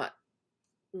it's not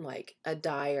like a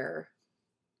dire,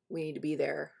 we need to be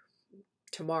there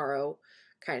tomorrow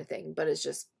kind of thing, but it's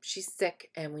just she's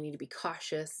sick and we need to be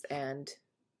cautious and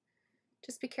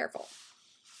just be careful.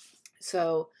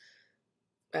 So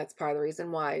that's part of the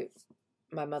reason why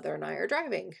my mother and I are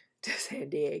driving to San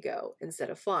Diego instead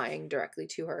of flying directly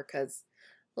to her, because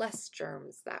less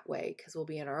germs that way, because we'll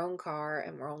be in our own car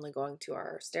and we're only going to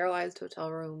our sterilized hotel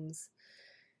rooms,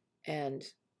 and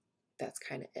that's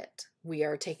kind of it. We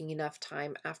are taking enough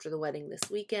time after the wedding this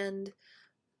weekend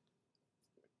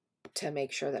to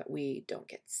make sure that we don't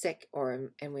get sick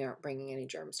and we aren't bringing any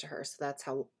germs to her. So that's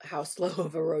how slow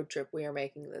of a road trip we are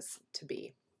making this to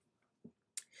be.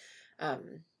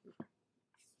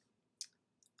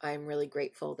 I'm really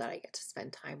grateful that I get to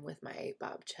spend time with my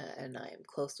babcha and I am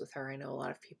close with her. I know a lot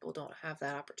of people don't have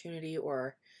that opportunity,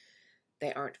 or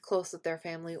they aren't close with their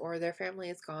family, or their family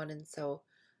is gone, and so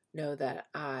know that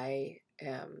I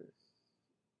am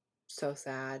so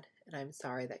sad and I'm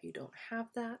sorry that you don't have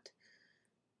that.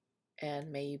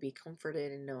 And may you be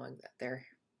comforted in knowing that they're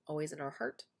always in our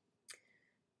heart.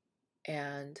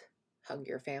 And hug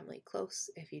your family close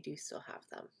if you do still have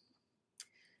them.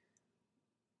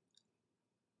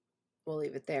 We'll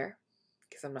leave it there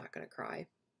because I'm not going to cry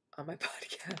on my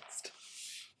podcast.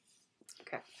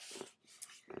 Okay.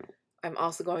 I'm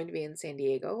also going to be in San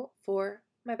Diego for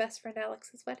my best friend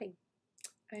Alex's wedding.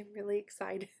 I'm really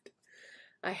excited.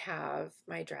 I have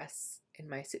my dress in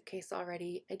my suitcase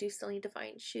already. I do still need to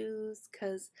find shoes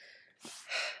because,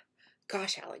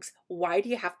 gosh, Alex, why do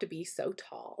you have to be so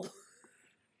tall?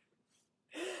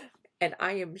 And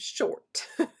I am short.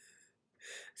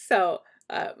 So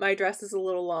my dress is a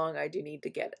little long. I do need to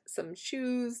get some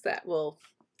shoes that will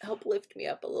help lift me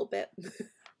up a little bit.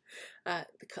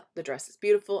 The dress is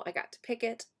beautiful. I got to pick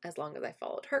it as long as I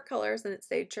followed her colors and it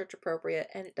stayed church appropriate,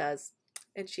 and it does.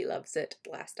 And she loves it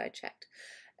last I checked.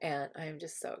 And I'm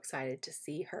just so excited to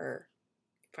see her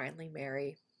finally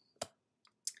marry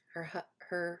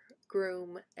her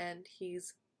groom, and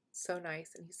he's so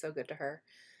nice and he's so good to her.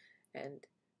 And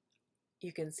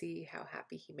you can see how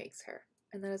happy he makes her.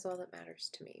 And that is all that matters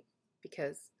to me,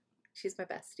 because she's my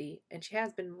bestie, and she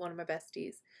has been one of my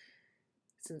besties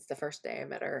since the first day I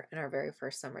met her in our very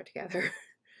first summer together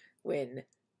when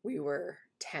we were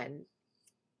 10.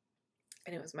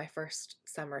 And it was my first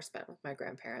summer spent with my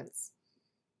grandparents.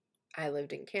 I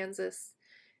lived in Kansas,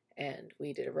 and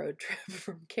we did a road trip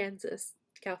from Kansas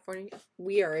to California.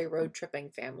 We are a road tripping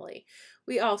family.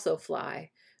 We also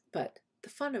fly, but the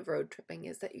fun of road tripping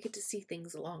is that you get to see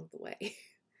things along the way.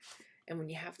 And when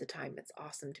you have the time, it's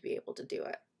awesome to be able to do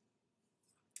it.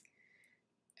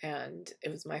 And it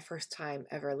was my first time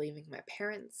ever leaving my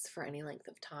parents for any length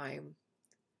of time.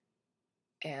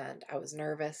 And I was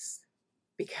nervous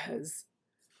because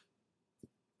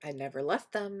I never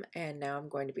left them, and now I'm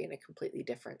going to be in a completely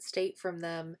different state from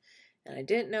them. And I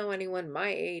didn't know anyone my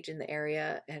age in the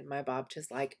area, and my Bob just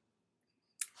like,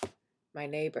 my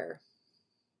neighbor,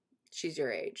 she's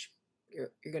your age.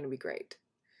 You're going to be great.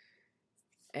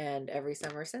 And every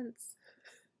summer since,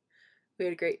 we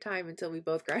had a great time until we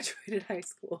both graduated high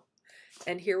school.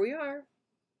 And here we are.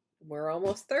 We're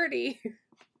almost 30.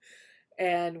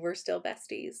 And we're still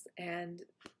besties. And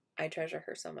I treasure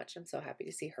her so much. I'm so happy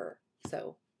to see her.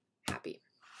 So happy.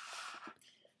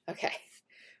 Okay.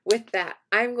 With that,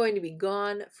 I'm going to be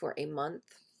gone for a month.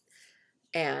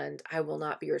 And I will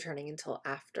not be returning until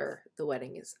after the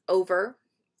wedding is over,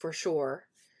 for sure.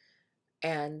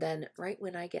 And then right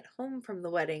when I get home from the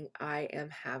wedding, I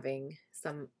am having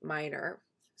some minor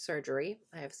surgery.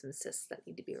 I have some cysts that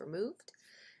need to be removed,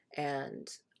 and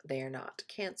they are not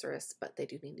cancerous, but they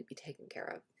do need to be taken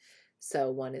care of.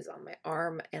 So one is on my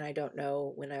arm, and I don't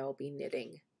know when I will be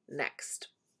knitting next.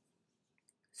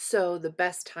 So the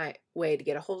best way to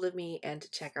get a hold of me and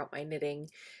to check out my knitting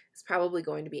is probably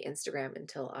going to be Instagram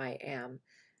until I am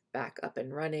back up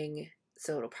and running.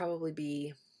 So it'll probably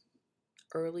be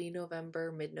early November,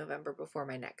 mid-November before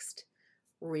my next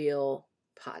real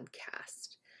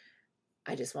podcast.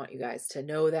 I just want you guys to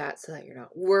know that so that you're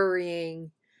not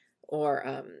worrying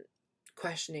or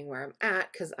questioning where I'm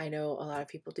at, because I know a lot of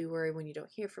people do worry when you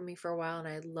don't hear from me for a while, and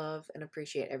I love and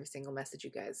appreciate every single message you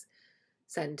guys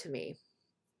send to me.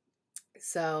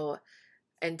 So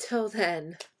until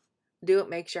then, do what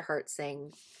makes your heart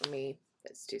sing. For me,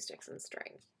 it's 2 sticks and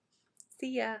string.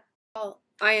 See ya. Well,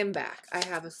 I am back. I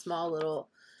have a small little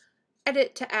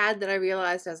edit to add that I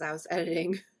realized as I was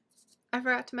editing. I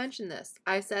forgot to mention this.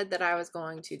 I said that I was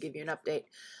going to give you an update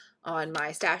on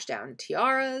my stash down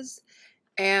tiaras,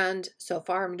 and so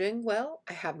far I'm doing well.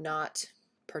 I have not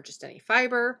purchased any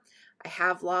fiber. I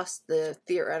have lost the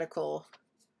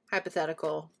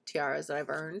hypothetical tiaras that I've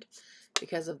earned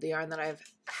because of the yarn that I've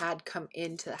had come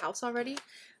into the house already,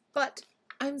 but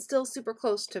I'm still super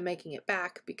close to making it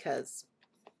back because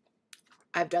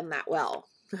I've done that well.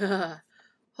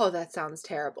 Oh, that sounds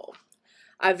terrible.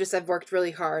 I've worked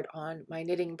really hard on my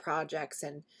knitting projects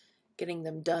and getting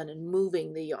them done and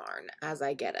moving the yarn as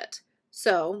I get it.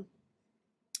 So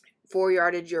for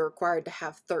yardage, you're required to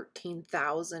have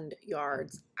 13,000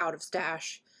 yards out of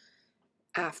stash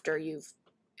after you've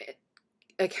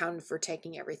accounted for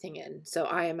taking everything in. So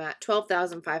I am at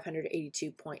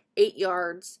 12,582.8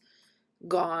 yards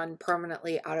gone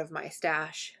permanently out of my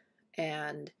stash,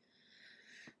 and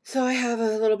so I have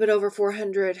a little bit over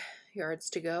 400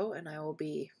 yards to go, and I will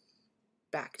be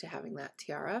back to having that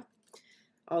tiara.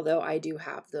 Although I do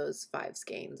have those 5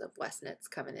 skeins of West Knits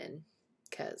coming in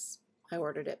because I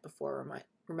ordered it before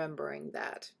remembering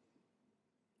that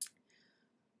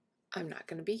I'm not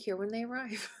going to be here when they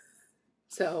arrive.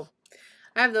 So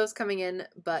I have those coming in,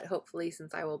 but hopefully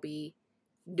since I will be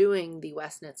doing the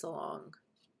West Knits along,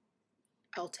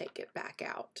 I'll take it back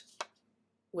out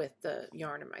with the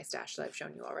yarn in my stash that I've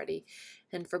shown you already.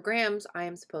 And for grams, I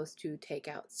am supposed to take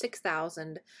out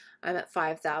 6,000. I'm at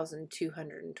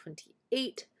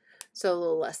 5,228, so a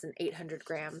little less than 800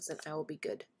 grams, and I will be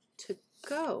good to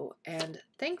go. And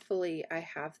thankfully, I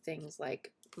have things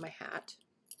like my hat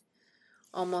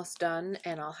almost done,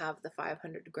 and I'll have the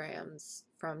 500 grams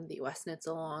from the West Knits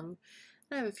along,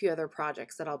 I have a few other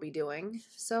projects that I'll be doing,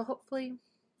 so hopefully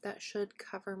that should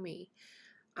cover me.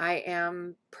 I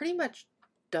am pretty much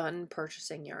done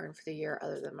purchasing yarn for the year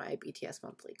other than my BTS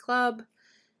monthly club,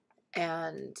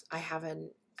 and I have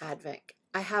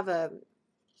a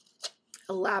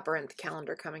labyrinth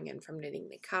calendar coming in from Knitting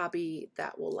Mikabi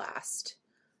that will last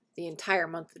the entire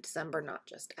month of December, not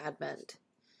just Advent.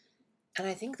 And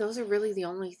I think those are really the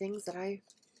only things that I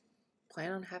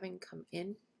plan on having come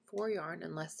in for yarn,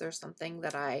 unless there's something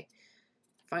that I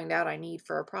find out I need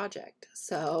for a project.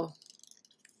 So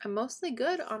I'm mostly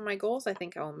good on my goals. I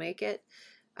think I will make it.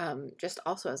 Just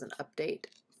also as an update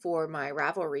for my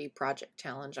Ravelry project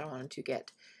challenge, I wanted to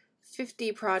get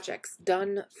 50 projects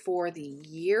done for the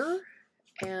year.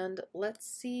 And let's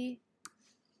see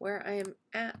where I am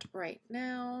at right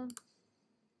now.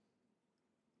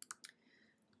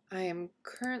 I am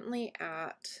currently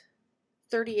at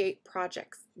 38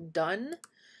 projects done.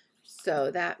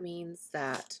 So that means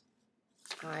that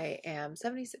I am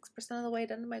 76% of the way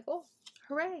done to my goal.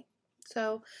 Hooray!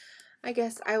 So I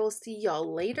guess I will see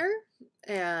y'all later,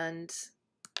 and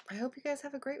I hope you guys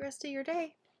have a great rest of your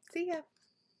day. See ya!